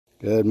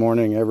Good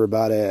morning,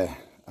 everybody.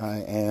 I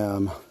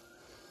am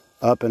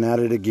up and at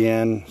it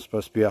again. It's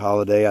supposed to be a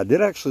holiday. I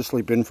did actually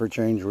sleep in for a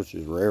change, which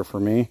is rare for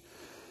me.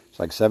 It's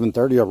like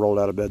 7:30. I rolled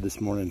out of bed this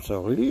morning,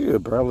 so yeah,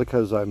 probably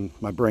because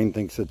my brain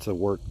thinks it's a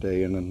work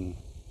day and then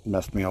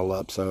messed me all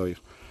up. So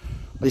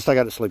at least I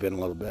got to sleep in a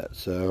little bit.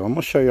 So I'm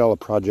gonna show y'all a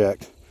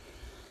project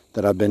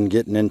that I've been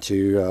getting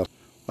into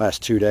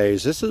last 2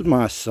 days. This is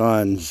my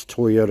son's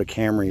Toyota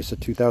Camry. It's a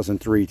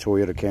 2003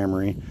 Toyota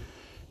Camry.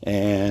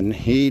 And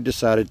he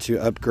decided to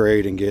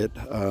upgrade and get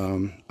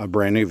a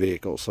brand new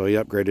vehicle. So he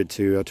upgraded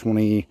to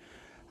a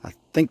I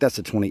think that's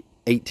a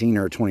 2018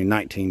 or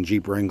 2019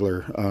 Jeep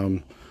Wrangler.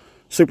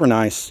 Super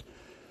nice,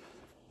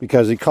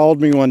 because he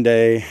called me one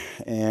day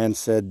and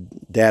said,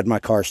 "Dad, my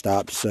car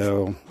stopped."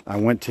 So I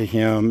went to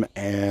him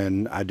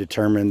and I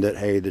determined that,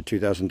 hey, the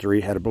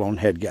 2003 had a blown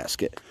head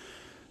gasket.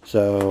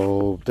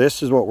 So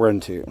this is what we're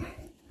into.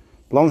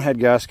 Blown head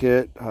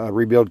gasket,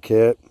 rebuild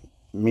kit.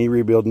 Me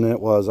rebuilding it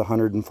was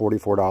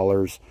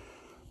 $144,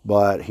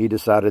 but he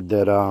decided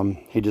that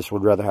he just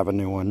would rather have a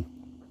new one,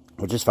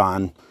 which is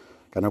fine.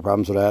 Got no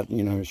problems with that.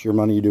 You know, it's your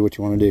money, you do what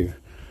you want to do.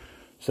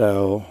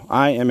 So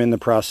I am in the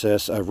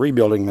process of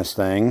rebuilding this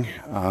thing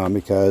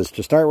because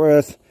to start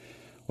with,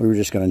 we were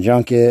just going to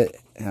junk it.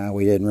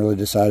 We hadn't really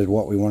decided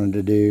what we wanted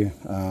to do.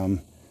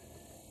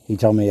 He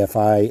told me if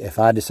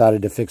I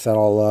decided to fix that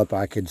all up,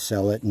 I could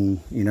sell it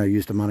and, you know,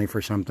 use the money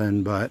for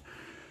something, but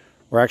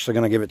we're actually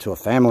going to give it to a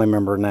family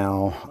member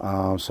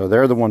now. So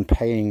they're the one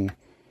paying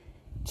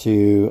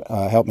to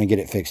help me get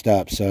it fixed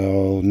up.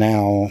 So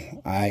now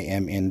I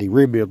am in the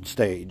rebuild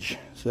stage.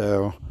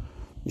 So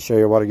let me show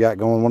you what I got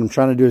going. What I'm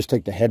trying to do is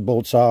take the head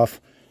bolts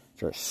off.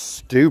 They're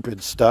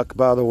stupid stuck,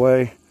 by the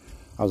way.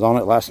 I was on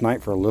it last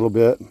night for a little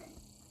bit.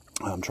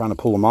 I'm trying to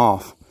pull them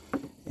off.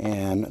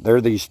 And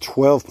they're these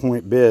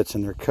 12-point bits,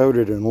 and they're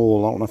coated in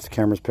wool. I don't know if the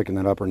camera's picking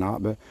that up or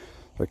not, but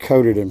they're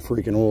coated in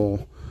freaking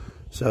wool.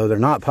 So they're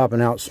not popping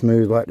out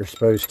smooth like they're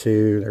supposed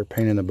to. They're a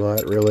pain in the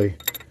butt, really.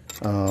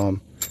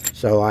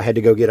 So I had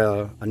to go get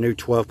a new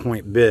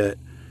 12-point bit.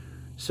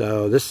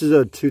 So this is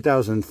a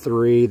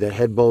 2003. The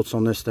head bolts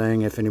on this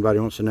thing, if anybody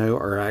wants to know,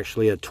 are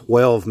actually a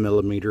 12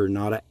 millimeter,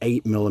 not an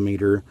 8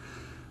 millimeter.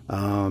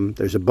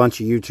 There's a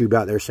bunch of YouTube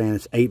out there saying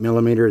it's 8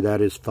 millimeter.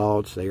 That is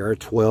false. They are a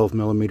 12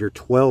 millimeter,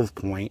 12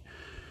 point.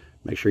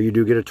 Make sure you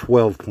do get a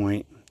 12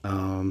 point.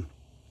 And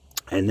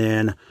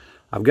then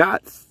I've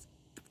got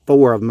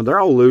 4 of them. They're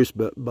all loose,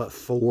 but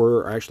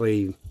 4,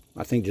 actually,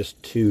 I think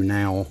just 2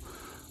 now,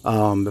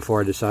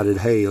 before I decided,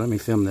 hey, let me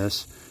film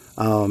this,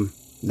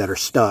 that are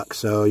stuck.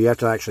 So you have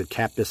to actually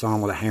cap this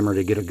on with a hammer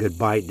to get a good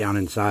bite down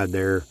inside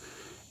there,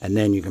 and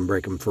then you can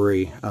break them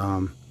free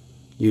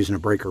using a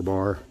breaker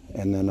bar,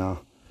 and then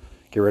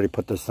get ready to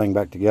put this thing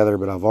back together.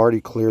 But I've already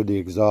cleared the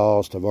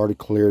exhaust. I've already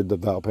cleared the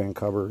valve pan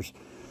covers.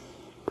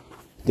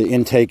 The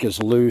intake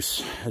is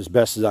loose, as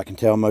best as I can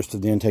tell. Most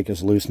of the intake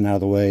is loose and out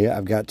of the way.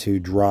 I've got to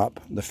drop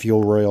the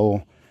fuel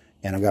rail,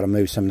 and I've got to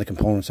move some of the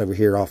components over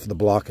here off of the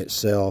block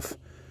itself,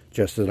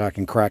 just so that I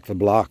can crack the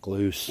block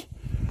loose.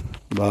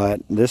 But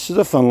this is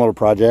a fun little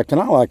project,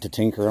 and I like to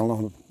tinker. I don't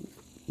know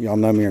if y'all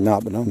know me or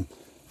not, but I'm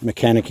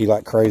mechanic-y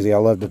like crazy. I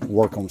love to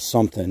work on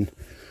something.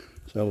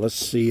 So let's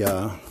see.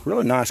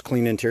 Really nice,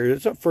 clean interior.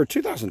 It's up for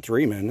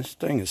 2003, man. This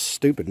thing is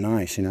stupid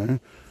nice, you know.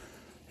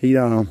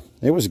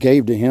 It was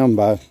gave to him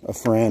by a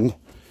friend,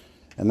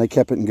 and they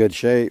kept it in good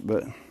shape.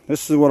 But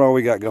this is what all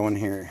we got going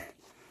here.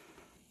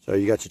 So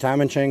you got your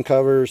timing chain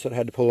covers that I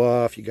had to pull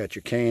off. You got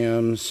your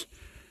cams,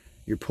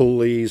 your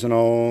pulleys and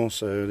all.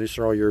 So these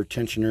are all your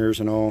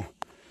tensioners and all.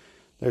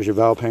 There's your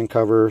valve pan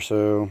cover.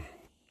 So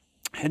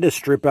I had to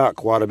strip out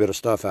quite a bit of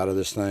stuff out of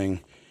this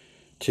thing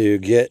to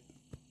get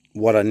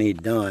what I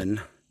need done.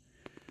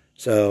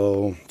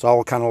 So it's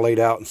all kind of laid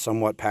out in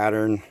somewhat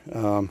pattern.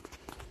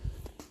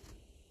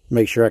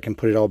 Make sure I can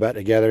put it all back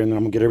together, and then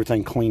I'm gonna get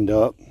everything cleaned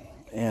up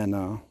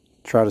and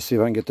try to see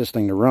if I can get this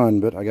thing to run.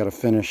 But I got to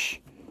finish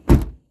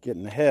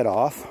getting the head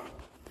off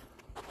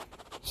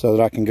so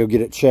that I can go get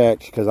it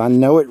checked, because I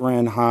know it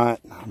ran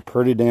hot. I'm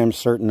pretty damn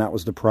certain that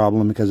was the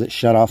problem, because it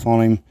shut off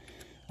on him.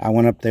 I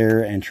went up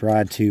there and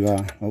tried to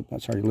oh,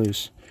 that's already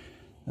loose.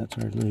 That's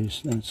already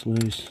loose. That's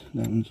loose.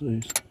 That one's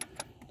loose.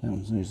 That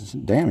one's loose.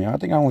 Damn, I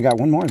think I only got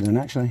one more then,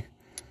 actually,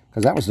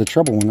 because that was the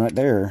trouble one right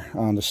there.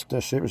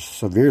 It was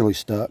severely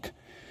stuck.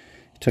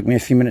 Took me a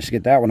few minutes to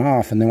get that one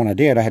off, and then when I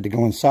did, I had to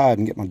go inside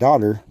and get my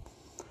daughter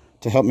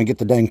to help me get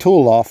the dang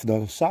tool off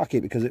the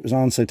socket, because it was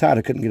on so tight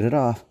I couldn't get it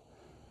off.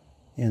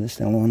 Yeah, this is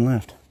the only one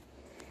left.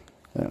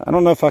 I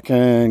don't know if I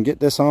can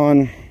get this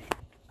on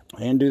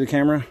and do the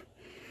camera,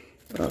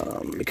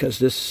 because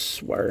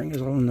this wiring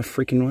is all in the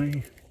freaking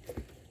way.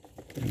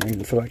 I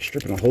even feel like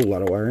stripping a whole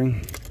lot of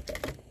wiring,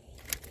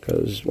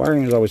 because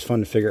wiring is always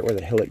fun to figure out where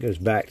the hell it goes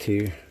back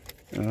to.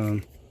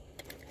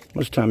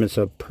 Most of the time it's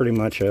pretty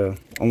much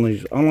only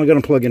going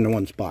to plug into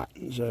one spot,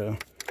 so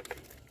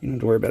you don't have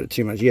to worry about it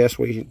too much. Yes,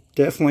 we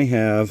definitely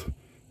have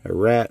a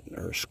rat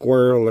or a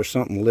squirrel or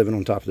something living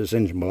on top of this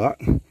engine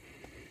block.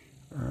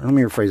 Let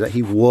me rephrase that.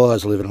 He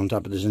was living on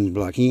top of this engine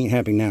block. He ain't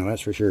happy now,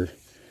 that's for sure.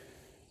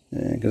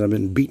 Because I've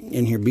been beating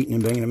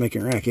and banging and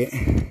making a racket.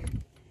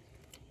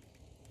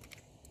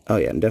 Oh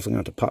yeah, and definitely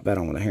have to pop that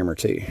on with a hammer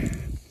too.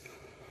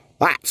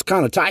 That's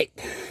kind of tight.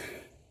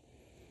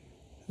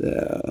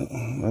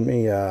 Let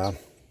me, I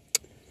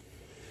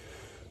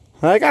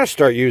gotta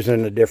start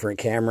using a different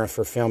camera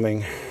for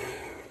filming. I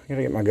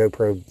gotta get my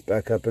GoPro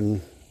back up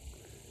and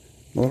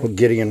my little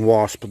Gideon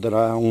Wasp that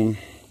I own.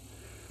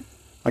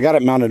 I got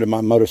it mounted to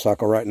my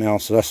motorcycle right now,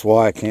 so that's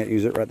why I can't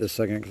use it right this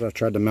second, because I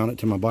tried to mount it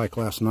to my bike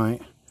last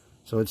night.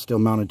 So it's still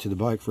mounted to the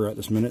bike for right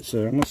this minute.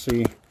 So I'm gonna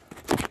see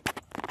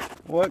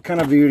what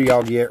kind of view do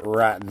y'all get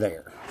right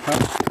there.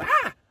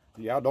 Ah!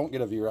 Y'all don't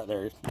get a view right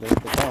there. The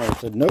camera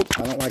said, nope,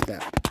 I don't like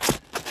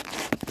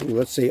that. Ooh,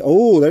 let's see.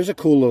 Oh, there's a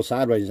cool little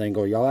sideways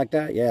angle. Y'all like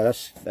that? Yeah,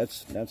 that's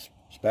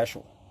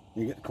special.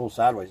 You get the cool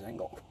sideways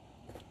angle.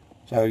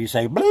 So you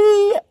say,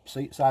 bleep,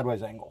 see,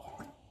 sideways angle.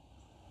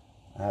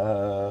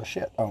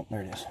 Shit. Oh,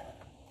 there it is.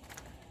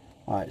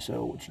 Alright,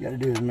 so what you got to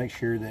do is make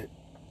sure that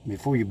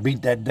before you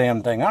beat that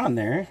damn thing on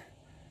there,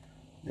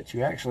 that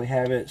you actually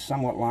have it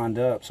somewhat lined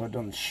up so it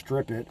doesn't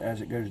strip it as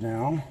it goes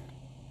down,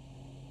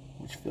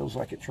 which feels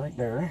like it's right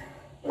there.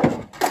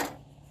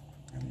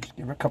 And just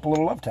give it a couple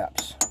little love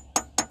taps.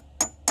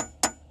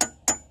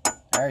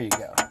 There you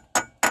go.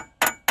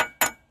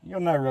 You'll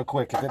know real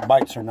quick if it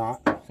bites or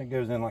not. If it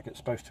goes in like it's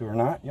supposed to or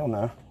not, you'll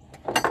know.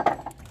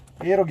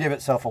 It'll give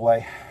itself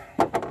away.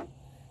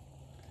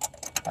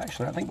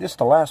 Actually, I think this is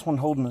the last one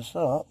holding us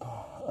up.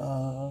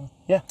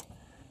 Yeah,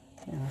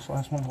 this is the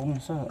last one holding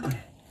us up.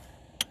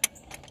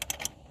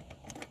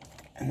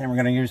 And then we're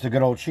going to use the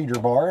good old cheater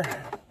bar.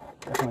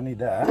 Definitely need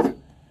that.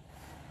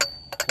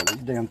 So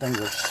these damn things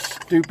are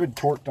stupid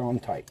torqued on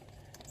tight.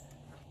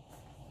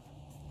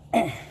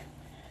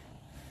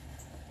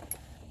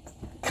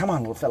 Come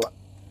on, little fella.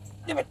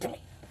 Give it to me.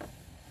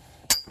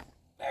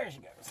 There she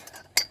goes.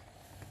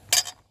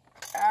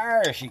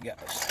 There she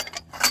goes.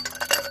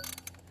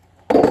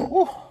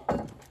 Woo.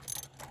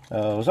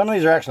 So some of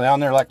these are actually on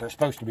there like they're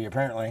supposed to be,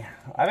 apparently.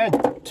 I've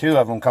had 2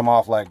 of them come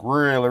off like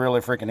really,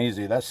 really freaking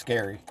easy. That's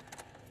scary.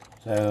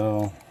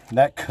 So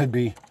that could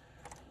be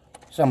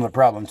some of the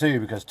problem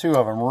too, because 2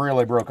 of them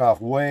really broke off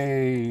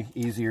way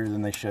easier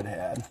than they should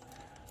have.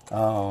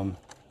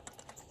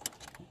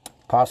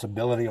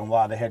 Possibility on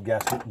why the head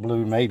gasket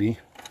blew, maybe.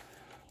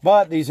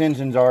 But these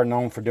engines are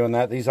known for doing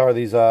that. These are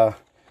the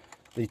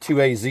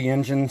 2AZ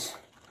engines.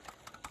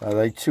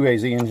 The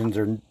 2AZ engines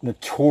are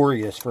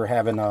notorious for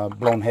having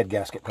blown head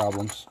gasket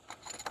problems.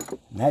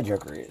 And that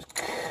joker is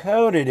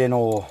coated in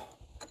oil.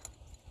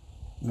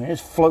 I mean,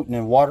 it's floating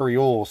in watery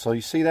oil. So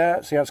you see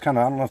that? See how it's kind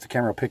of, I don't know if the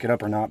camera will pick it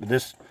up or not, but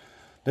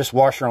this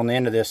washer on the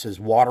end of this is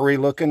watery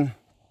looking.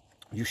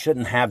 You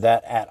shouldn't have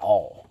that at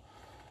all.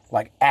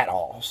 Like, at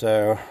all.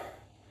 So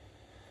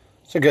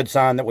it's a good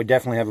sign that we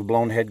definitely have a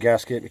blown head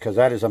gasket, because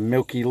that is a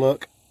milky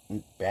look.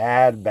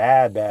 Bad,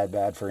 bad, bad,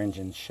 bad for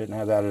engines. Shouldn't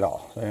have that at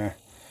all. So,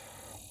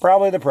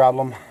 probably the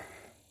problem.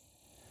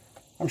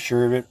 I'm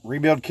sure of it.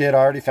 Rebuild kit, I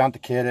already found the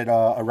kit at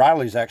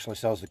O'Reilly's. Actually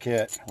sells the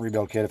kit,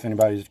 rebuild kit, if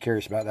anybody's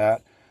curious about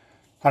that.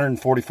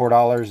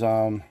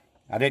 $144.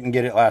 I didn't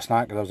get it last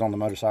night because I was on the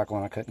motorcycle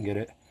and I couldn't get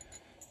it.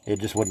 It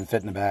just wouldn't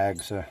fit in the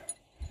bag. So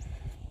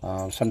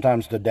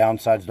sometimes the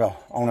downsides to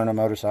owning a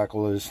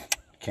motorcycle is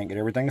you can't get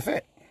everything to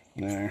fit.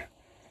 You know?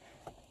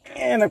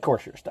 And of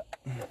course you're stuck.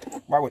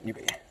 Why wouldn't you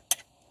be?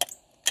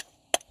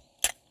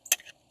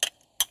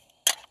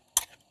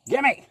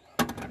 Gimme!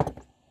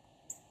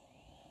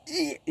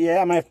 Yeah,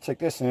 I might have to take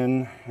this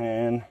in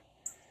and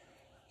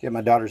get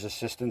my daughter's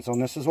assistance on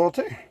this as well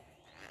too.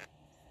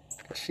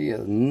 She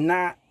is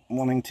not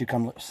wanting to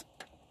come loose.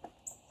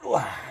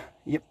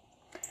 Yep.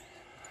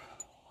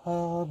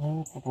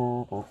 Normally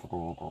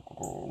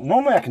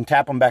I can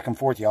tap them back and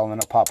forth, y'all, and then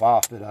it'll pop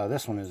off. But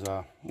this one is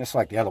it's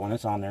like the other one.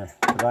 It's on there.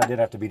 But I did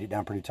have to beat it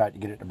down pretty tight to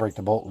get it to break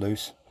the bolt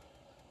loose.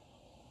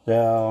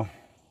 So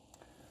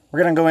we're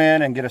gonna go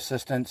in and get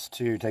assistance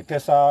to take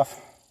this off,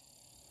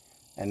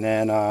 and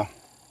then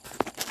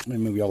let me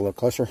move y'all a little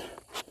closer.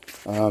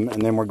 And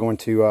then we're going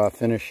to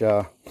finish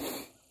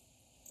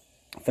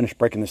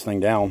breaking this thing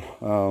down.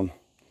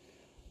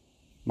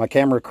 My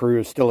camera crew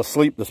is still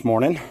asleep this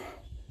morning.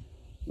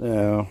 We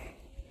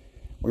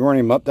weren't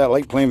even up that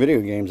late playing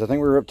video games. I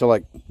think we were up to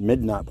like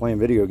midnight playing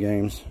video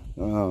games.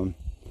 And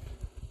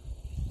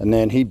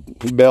then he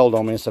bailed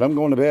on me and said, I'm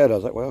going to bed. I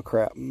was like, well,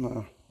 crap.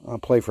 I'll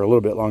play for a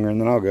little bit longer and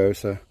then I'll go.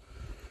 So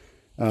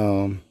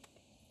I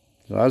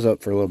was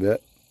up for a little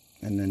bit,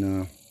 and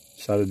then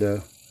decided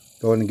to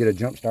go ahead and get a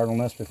jump start on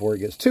this before it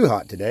gets too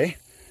hot today,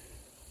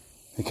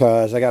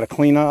 because I got to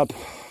clean up.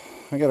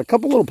 I got a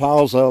couple little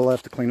piles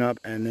left to clean up,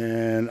 and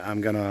then I'm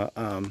gonna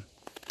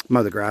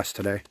mow the grass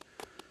today.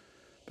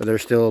 But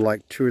there's still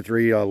like 2 or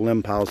 3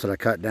 limb piles that I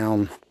cut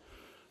down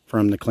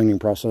from the cleaning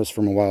process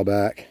from a while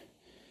back.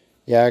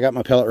 Yeah, I got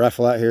my pellet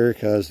rifle out here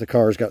because the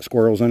car's got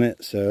squirrels in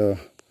it, so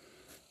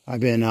I've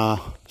been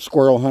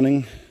squirrel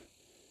hunting.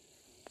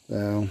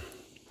 So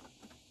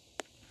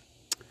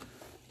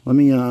let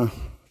me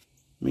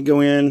go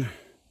in.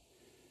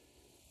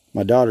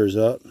 My daughter's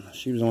up.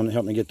 She was the one that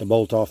helped me get the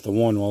bolt off the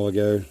one while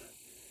ago.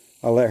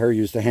 I'll let her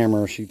use the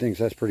hammer. She thinks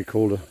that's pretty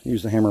cool to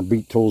use the hammer,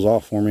 beat tools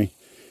off for me.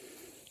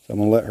 So I'm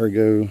going to let her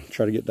go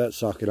try to get that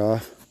socket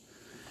off.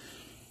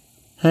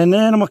 And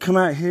then I'm going to come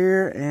out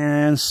here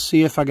and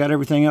see if I got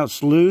everything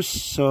else loose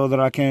so that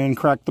I can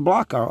crack the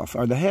block off,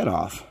 or the head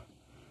off.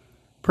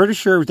 Pretty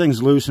sure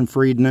everything's loose and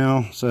freed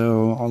now,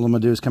 so all I'm going to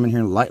do is come in here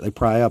and lightly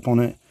pry up on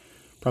it.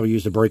 Probably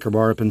use the breaker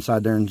bar up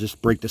inside there and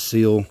just break the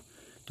seal.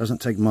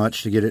 Doesn't take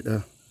much to get it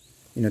to,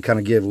 you know, kind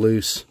of give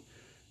loose.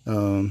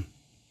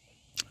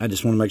 I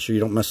just want to make sure you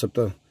don't mess up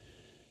the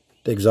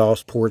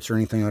exhaust ports or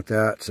anything like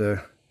that. So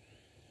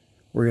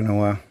we're going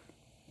to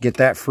get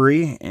that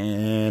free,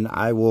 and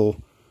I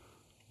will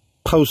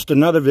post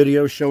another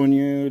video showing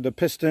you the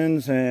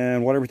pistons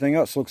and what everything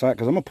else looks like,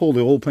 because I'm going to pull the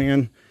oil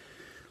pan,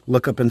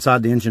 look up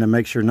inside the engine and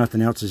make sure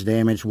nothing else is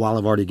damaged while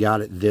I've already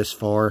got it this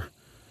far.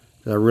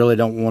 I really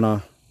don't want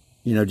to,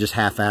 you know, just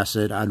half-ass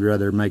it. I'd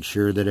rather make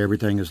sure that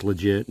everything is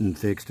legit and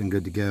fixed and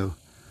good to go.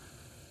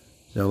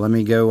 So let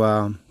me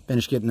go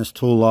finish getting this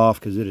tool off,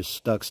 because it is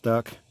stuck.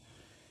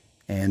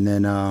 And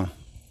then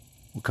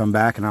we'll come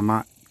back and I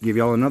might give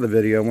y'all another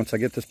video once I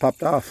get this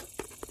popped off.